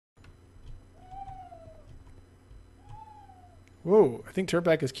Whoa, I think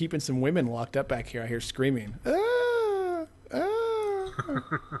Turpak is keeping some women locked up back here. I hear screaming. Ah! Ah!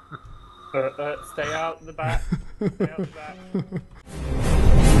 Stay out the back. Stay out the back.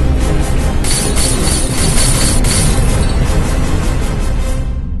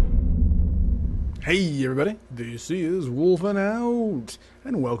 Hey everybody, this is Wolfing Out,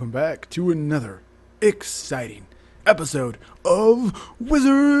 and welcome back to another exciting episode of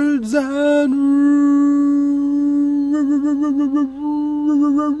Wizards and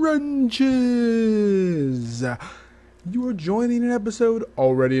Wrenches. You are joining an episode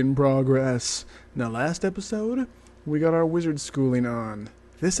already in progress. Now, last episode, we got our wizard schooling on.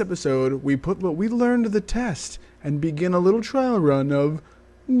 This episode, we put what we learned to the test and begin a little trial run of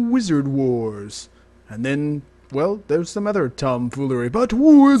Wizard Wars. And then, well, there's some other tomfoolery, but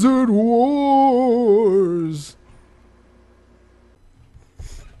Wizard Wars!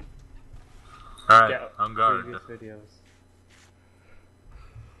 Alright, on guard. Videos.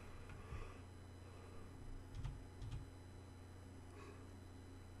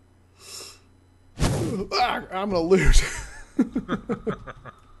 I'm gonna lose.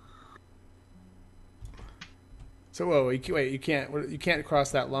 So, wait, you can't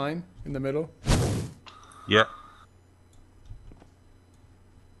cross that line in the middle? Yeah.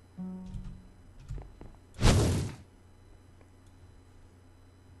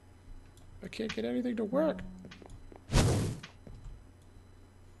 I can't get anything to work.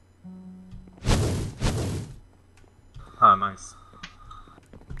 Ah, nice.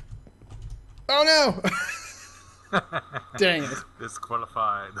 Oh no! Dang it.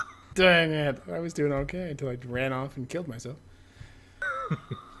 Disqualified. Dang it. I was doing okay until I ran off and killed myself. I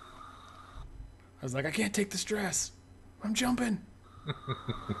was like, I can't take the stress. I'm jumping.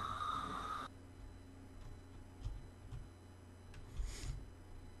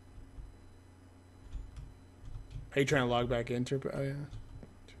 Are you trying to log back into? Oh, yeah.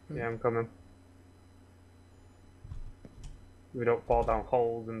 Yeah, I'm coming. We don't fall down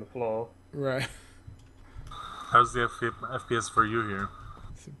holes in the floor. Right. How's the FPS for you here?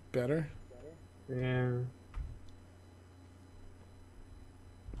 Is it better? Yeah.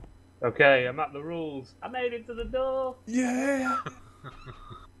 Okay, I'm at the rules. I made it to the door. Yeah.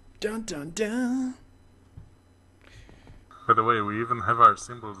 Dun dun dun. By the way, we even have our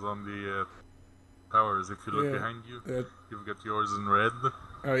symbols on the towers. If you look behind you, you've got yours in red.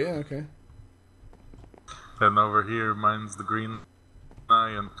 Oh yeah, okay. And over here, mine's the green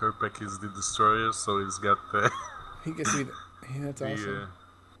eye, and Turpak is the destroyer, so he's got the... He gets me. That's awesome.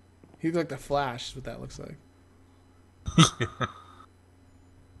 He looks like the Flash. Is what that looks like.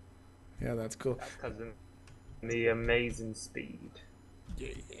 Yeah, that's cool. That's because of the amazing speed. Yeah.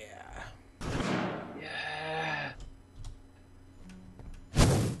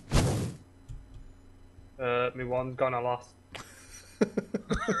 Yeah. Me one's gone. I lost.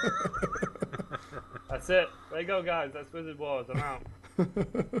 That's it. There you go, guys. That's Wizard Wars. I'm out.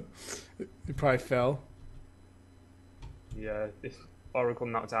 It probably fell. Yeah, this Oracle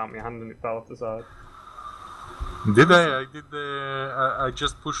knocked out my hand and it fell off the side. Did I? I did. I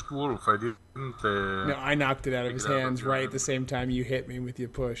just pushed Wolf. I didn't. No, I knocked it out of his hands right at the same time you hit me with your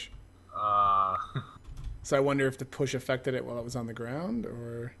push. So I wonder if the push affected it while it was on the ground,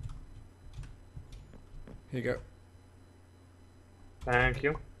 or... Here you go. Thank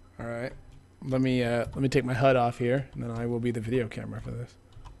you. All right. Let me take my HUD off here, and then I will be the video camera for this.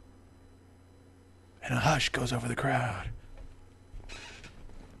 And a hush goes over the crowd.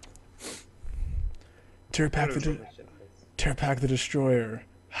 Turpak the Destroyer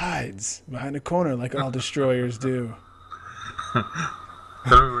hides behind a corner like all destroyers do.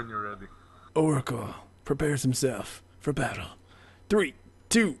 Tell me when you're ready. Oracle prepares himself for battle. 3,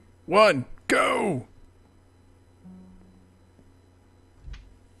 2, 1, go!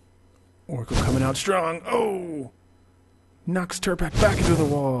 Oracle coming out strong. Oh! Knocks Turpak back into the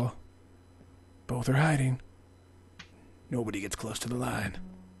wall. Both are hiding. Nobody gets close to the line.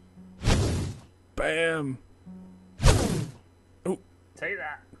 Bam! Oh! Take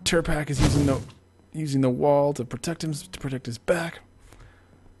that. Turpak is using the wall to protect him, to protect his back.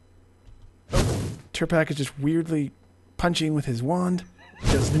 Oh, Turpak is just weirdly punching with his wand.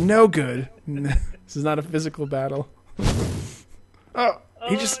 Does no good. This is not a physical battle. Oh,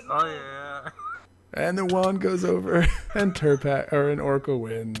 he just. Oh yeah. And the wand goes over, and Oracle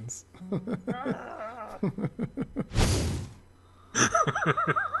wins.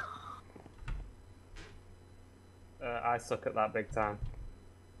 I suck at that big time.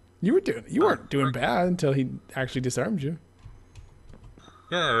 You weren't doing bad until he actually disarmed you.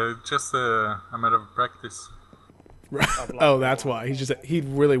 Yeah, just a matter of practice. Oh, that's why. He'd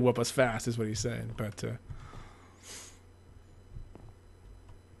really whoop us fast, is what he's saying. But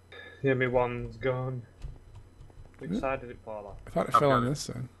Yeah, me one's gone. Which side did it fall off? I thought it I've fell got on it. this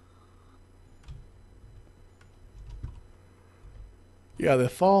side. Yeah,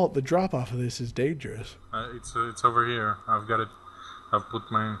 the drop off of this is dangerous. It's over here. I've got it. I've put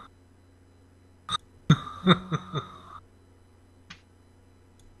my.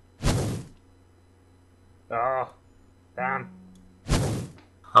 Oh, damn.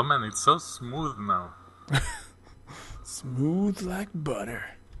 Oh man, it's so smooth now. Smooth like butter.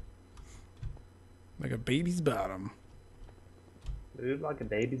 Like a baby's bottom. Dude, like a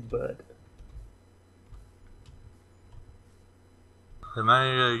baby's butt. And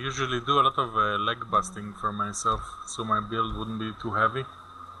I usually do a lot of leg busting for myself, so my build wouldn't be too heavy.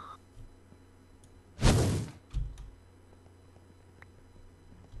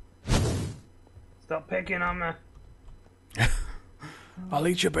 Stop picking on me. I'll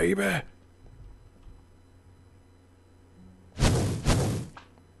eat you, baby.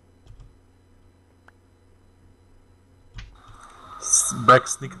 Back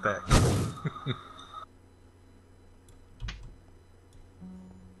sneak attack.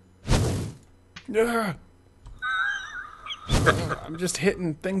 Yeah. I'm just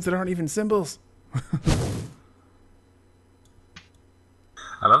hitting things that aren't even symbols.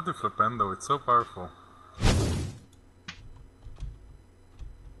 I love the flipendo, it's so powerful.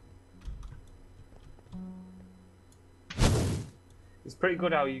 It's pretty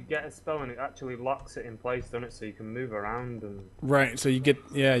good how you get a spell and it actually locks it in place, doesn't it? So you can move around and. Right. So you get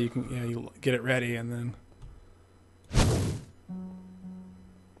you get it ready and then.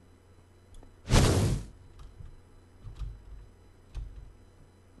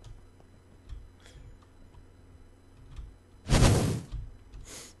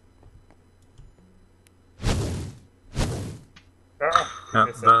 Yeah,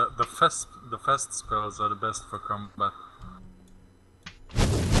 Miss it. the fast spells are the best for combat.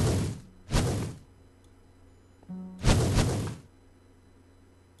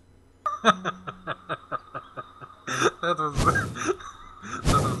 that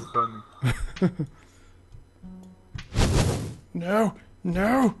was funny. No.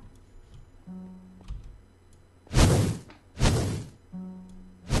 No.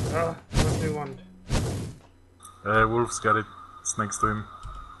 Oh, what's new one? Wolf's got it. It's next to him.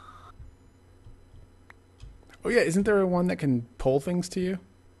 Oh yeah, isn't there one that can pull things to you?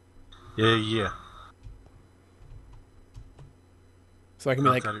 Yeah. So I can be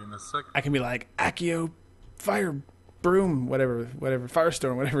I'll like, tell you in a sec. I can be like Accio, fire broom, whatever,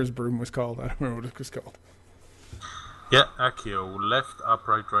 Firestone, whatever his broom was called. I don't remember what it was called. Yeah, Accio, left, up,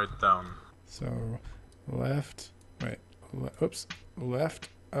 right, down. So, left, left,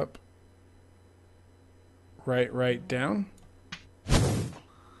 up, right, down.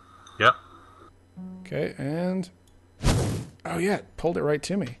 Yeah. Okay, and oh yeah, it pulled it right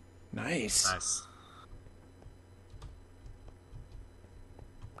to me. Nice. Nice.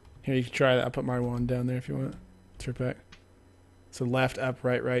 Here, you can try that. I'll put my one down there if you want. Turn back. So left, up,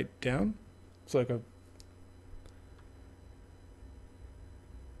 right, down. It's like a.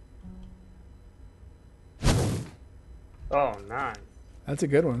 Oh, nice. That's a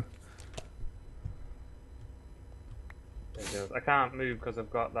good one. It goes. I can't move because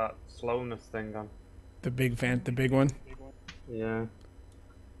I've got that slowness thing on. The big one. Yeah.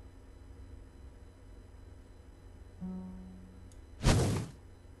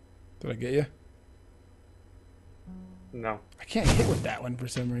 Did I get you? No. I can't hit with that one for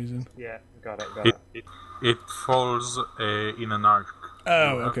some reason. Yeah, got it. It falls in an arc.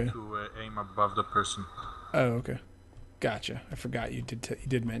 Oh, You have okay. to aim above the person. Oh, okay. Gotcha. I forgot you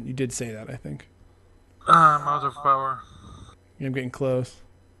did say that. I think. I'm out of power. Yeah, I'm getting close.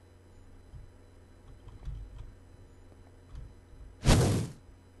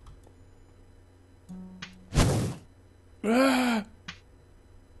 Ah!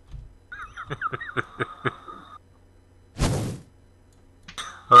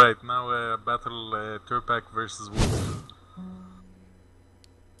 Alright, now battle Turpak versus Wolf.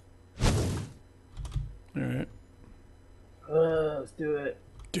 All right. Let's do it.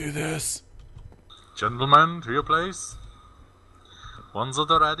 Do this. Gentlemen, to your place. One's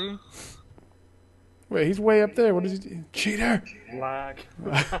already. Wait, he's way up there. What is he do? Cheater! Lag.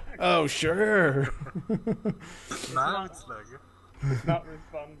 Oh, sure. Now it's like. It's not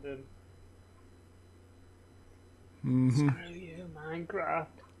responding. Mm-hmm. Screw you, Minecraft.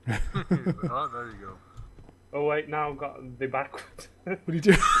 Oh, there you go. Oh wait, now I've got the backwards. What do you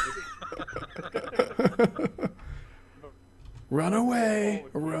do? Run away!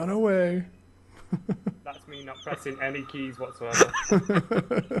 Run away! That's me not pressing any keys whatsoever.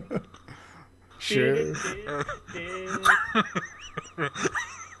 Sure.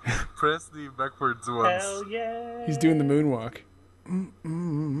 Press the backwards once. Hell yeah! He's doing the moonwalk.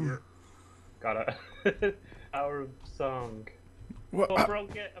 Yeah. Got it. Hour of song. What? Oh, I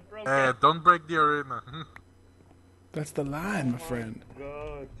broke it. I broke it. Don't break the arena. That's the line, my friend.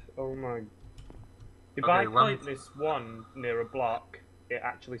 God. Oh my. If Okay, I one- point this one near a block, it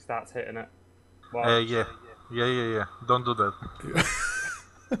actually starts hitting it. Well, Yeah. Don't do that.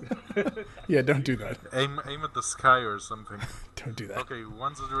 Yeah, don't do that. Aim at the sky or something. Don't do that. Okay,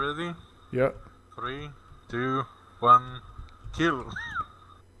 once it's ready. Yep. 3, 2, 1, kill.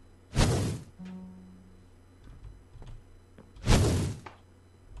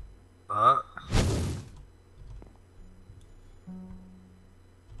 Ah.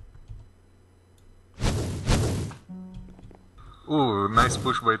 Ooh, nice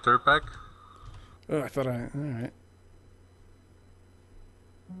push by Turpak. Oh, I thought I. All right.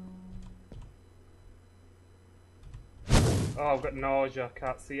 Oh, I've got nausea.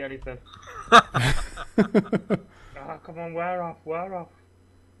 Can't see anything. Ah, come on, wear off, wear off.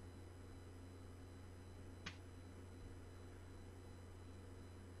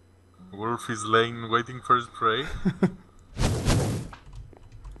 Wolf is laying waiting for his prey.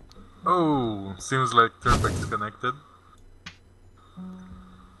 Oh, seems like Turpak's connected.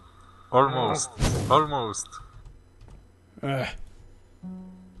 Almost. Almost. Ugh.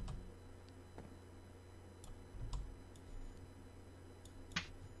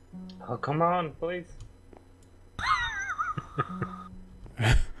 Oh, come on, please.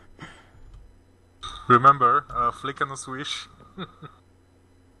 Remember, flick and a swish.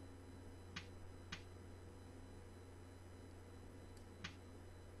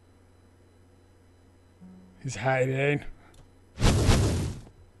 He's hiding.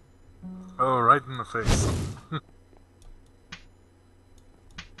 Oh, right in the face.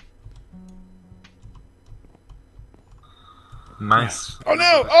 Nice. Oh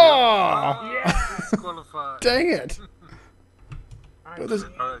no! Oh! Yes! Disqualified. Dang it! I'm there's-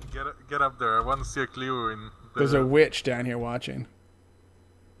 Alright, get up there. I want to see a clue in the... There's a witch down here watching.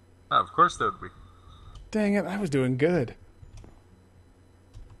 Ah, of course there would be. Dang it! I was doing good.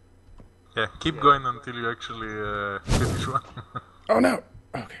 Yeah, keep going until you actually finish one. Oh no!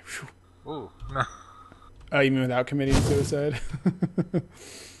 Okay. Phew. Oh, Oh, you mean without committing suicide?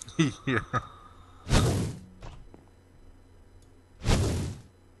 yeah.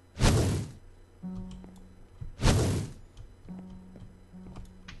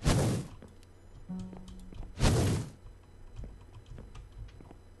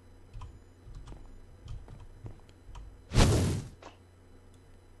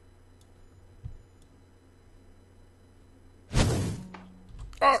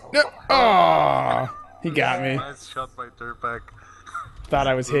 Oh no! Oh! He got me. Nice shot by Turpak. Thought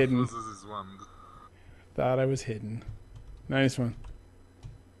I was hidden. Loses his wand. Thought I was hidden. Nice one.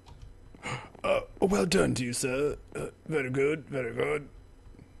 Well done to you, sir. Very good, very good.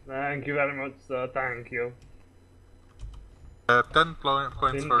 Thank you very much, sir. Thank you. 10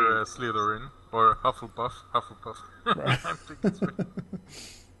 points for Slytherin. Or Hufflepuff. Hufflepuff. Right. I'm thinking straight.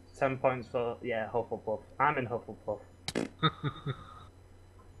 10 points for, yeah, Hufflepuff. I'm in Hufflepuff.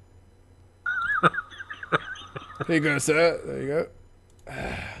 Here you go, sir. There you go.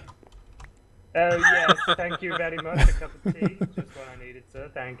 Oh, yes, thank you very much. A cup of tea. Just what I needed, sir.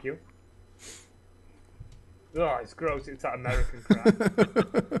 Thank you. Oh, it's gross. It's that American crap.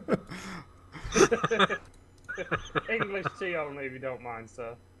 English tea only, if you don't mind,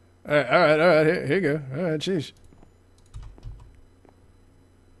 sir. All right. Here you go. All right, jeez.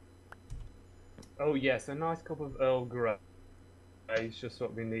 Oh, yes, a nice cup of Earl Grey. It's just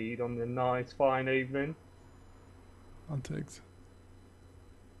what we need on the nice, fine evening. I'll take.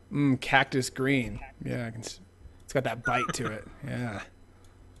 Cactus green. Yeah, I can. It's got that bite to it. Yeah.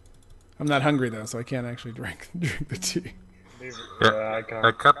 I'm not hungry though, so I can't actually drink the tea. Yeah, I can't.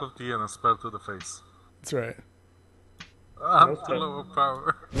 a cup of tea and a spell to the face. That's right. I'm No too spell. low of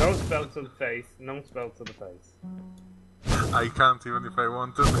power. No spell to the face. No spell to the face. I can't even if I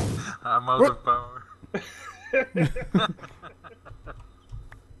want to. I'm out What? of power.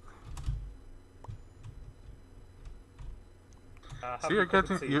 See, you're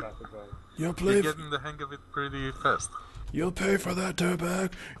getting You'll you're getting the hang of it pretty fast. You'll pay for that,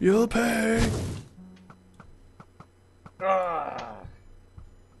 Turpak. You'll pay. Ah,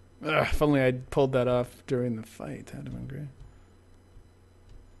 If only I'd pulled that off during the fight. That'd have been great.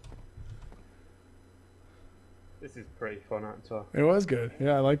 this is pretty fun, actually. It was good.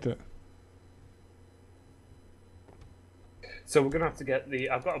 Yeah, I liked it. So we're gonna have to get the.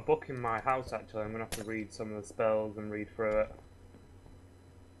 I've got a book in my house actually. I'm gonna have to read some of the spells and read through it.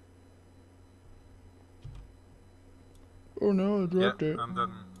 Oh no, I Yeah, dropped it. and then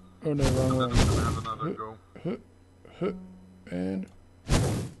Oh no, wrong And then one. we're gonna have another go. And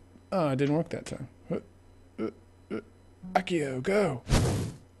oh, it didn't work that time. Akio, go!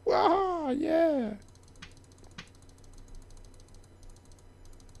 Wow, yeah!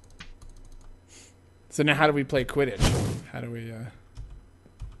 So now, how do we play Quidditch? How do we?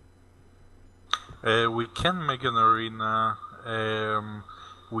 We can make an arena.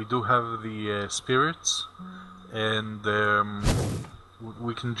 We do have the spirits, and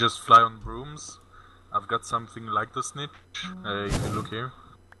we can just fly on brooms. I've got something like the snitch. If you look here.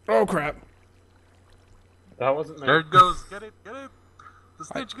 Oh crap! That wasn't me. There it goes. Get it, get it. The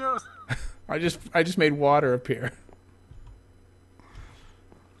snitch goes. I just made water appear.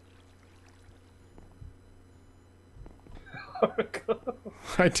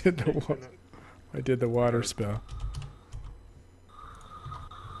 I did the water spell.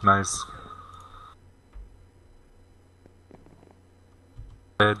 Nice.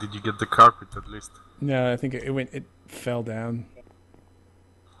 Did you get the carpet at least? No, I think it fell down.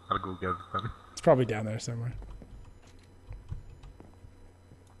 I'll go get it then. It's probably down there somewhere.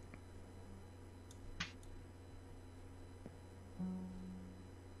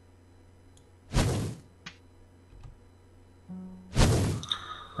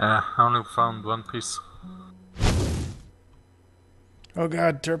 I only found one piece. Oh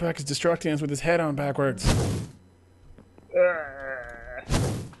god, Turpak is distracting us with his head on backwards.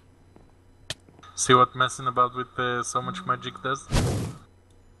 See what messing about with so much magic does?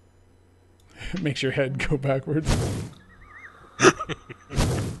 Makes your head go backwards.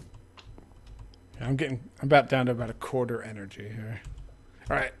 I'm about down to about a quarter energy here.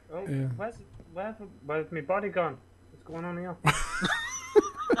 All right. Oh, Yeah. where's my body gone? What's going on here?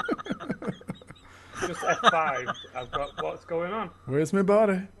 Just F5. I've got what's going on. Where's my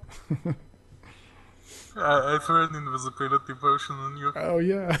body? I threw an invisibility potion on you. Oh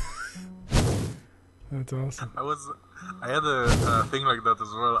yeah. That's awesome. I had a thing like that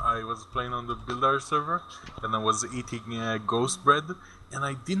as well. I was playing on the Buildar server, and I was eating ghost bread, and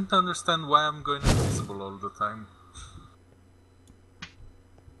I didn't understand why I'm going invisible all the time.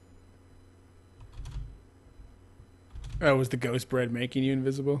 Oh, was the ghost bread making you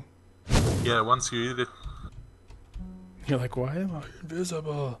invisible? Yeah, once you eat it. You're like, why am I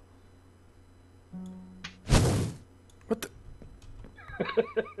invisible? What the?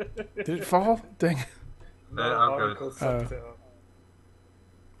 Did it fall? Dang. No, I've got Oracle it. sucked it up.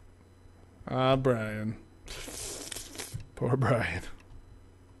 Ah, Brian. Poor Brian.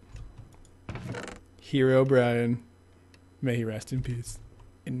 Hero Brian. May he rest in peace.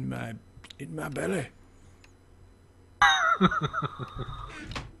 In my belly.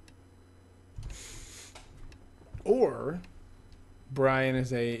 Or Brian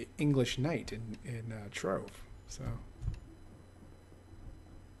is a English knight in Trove. So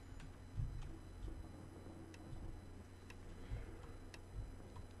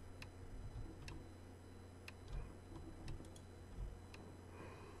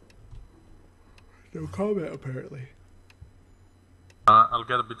no comment apparently. I'll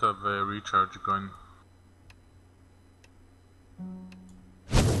get a bit of recharge going.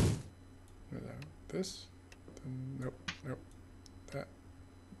 This? Nope.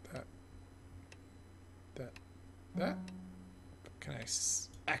 That. Can I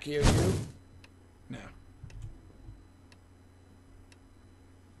Accio you? No.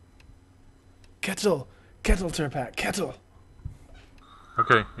 Kettle, Turpak, kettle.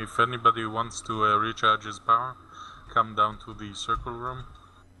 Okay, if anybody wants to recharge his power, come down to the circle room.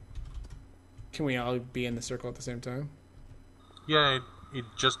 Can we all be in the circle at the same time? Yeah, it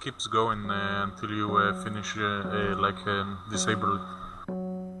just keeps going until you finish, disable it.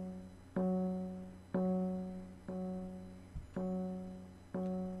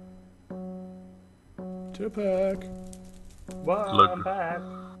 Turpak, Well, Look. I'm back.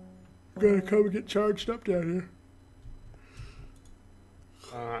 gotta come and get charged up down here.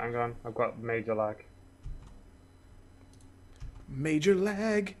 Hang on, I've got major lag. Major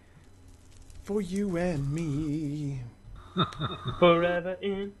lag for you and me. Forever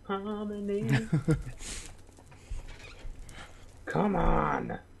in harmony. Come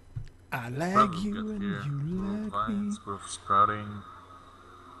on. I lag Well, you we've got and here you brew of lag me. vines, brew of sprouting,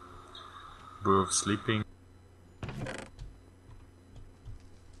 brew of sleeping.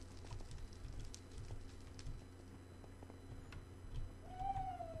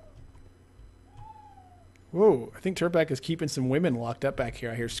 Whoa, I think Turpak is keeping some women locked up back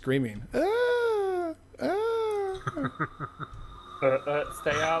here. I hear screaming. Ah!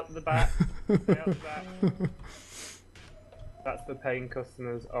 Stay out the back. Stay out the back. That's for paying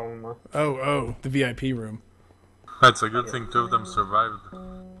customers only. Oh, the VIP room. That's a good thing, two of them survived.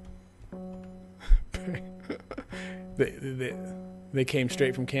 They came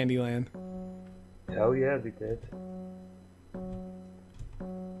straight from Candyland. Hell yeah, they did.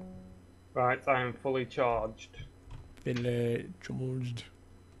 Right, I am fully charged. Charged.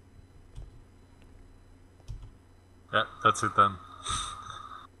 Yeah, that's it then.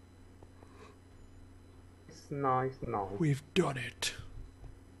 Nice. We've done it.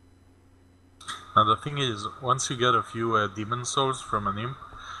 Now the thing is, once you get a few demon souls from an imp,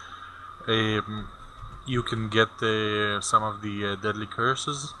 you can get some of the deadly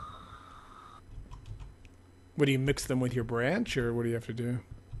curses. What do you mix them with your branch, or what do you have to do?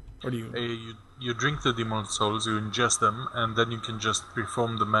 Or do you? You drink the demon souls, you ingest them, and then you can just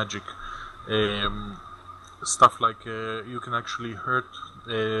perform the magic. Stuff like you can actually hurt,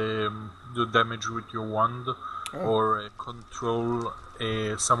 do damage with your wand, or control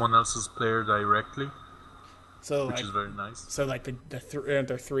someone else's player directly. So which is very nice. So like aren't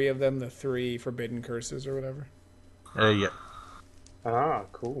there three of them, the 3 forbidden curses or whatever? Yeah. Ah,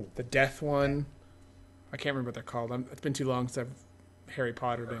 cool. The death one, I can't remember what they're called. It's been too long since I've Harry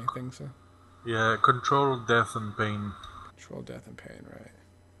Pottered anything. So yeah, control death and pain. Control death and pain, right?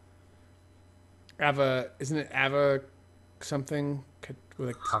 Ava, isn't it Ava something?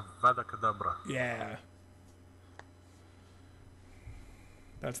 Avada Kedavra. Yeah.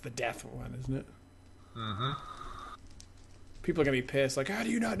 That's the death one, isn't it? Mm-hmm. People are going to be pissed. Like, how do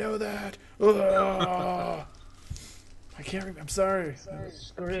you not know that? I can't remember. I'm sorry.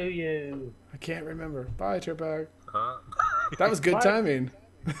 Screw you. I can't remember. Bye, Turpak. Uh, That was good timing.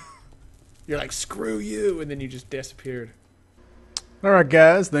 You're like, screw you, and then you just disappeared. Alright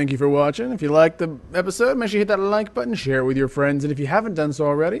guys, thank you for watching. If you liked the episode, make sure you hit that like button, share it with your friends, and if you haven't done so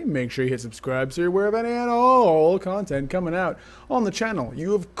already, make sure you hit subscribe so you're aware of any and all content coming out on the channel.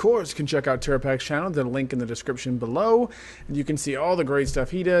 You, of course, can check out Turpak's channel, there's a link in the description below, and you can see all the great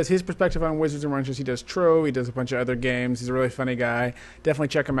stuff he does, his perspective on Wizards and Ranchers. He does Trove, he does a bunch of other games, he's a really funny guy. Definitely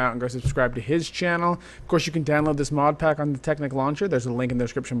check him out and go subscribe to his channel. Of course, you can download this mod pack on the Technic Launcher, there's a link in the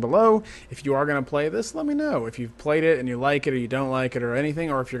description below. If you are going to play this, let me know. If you've played it and you like it or you don't like it or anything,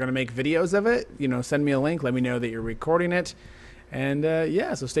 or if you're going to make videos of it, send me a link, let me know that you're recording it. And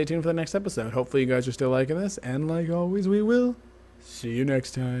yeah, so stay tuned for the next episode. Hopefully you guys are still liking this, and like always, we will see you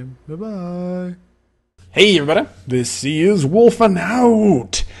next time. Bye-bye. Hey everybody, this is Wolfing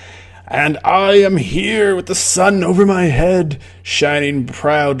Out, and I am here with the sun over my head, shining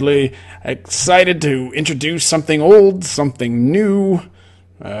proudly, excited to introduce something old, something new,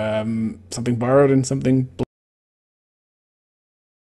 something borrowed and something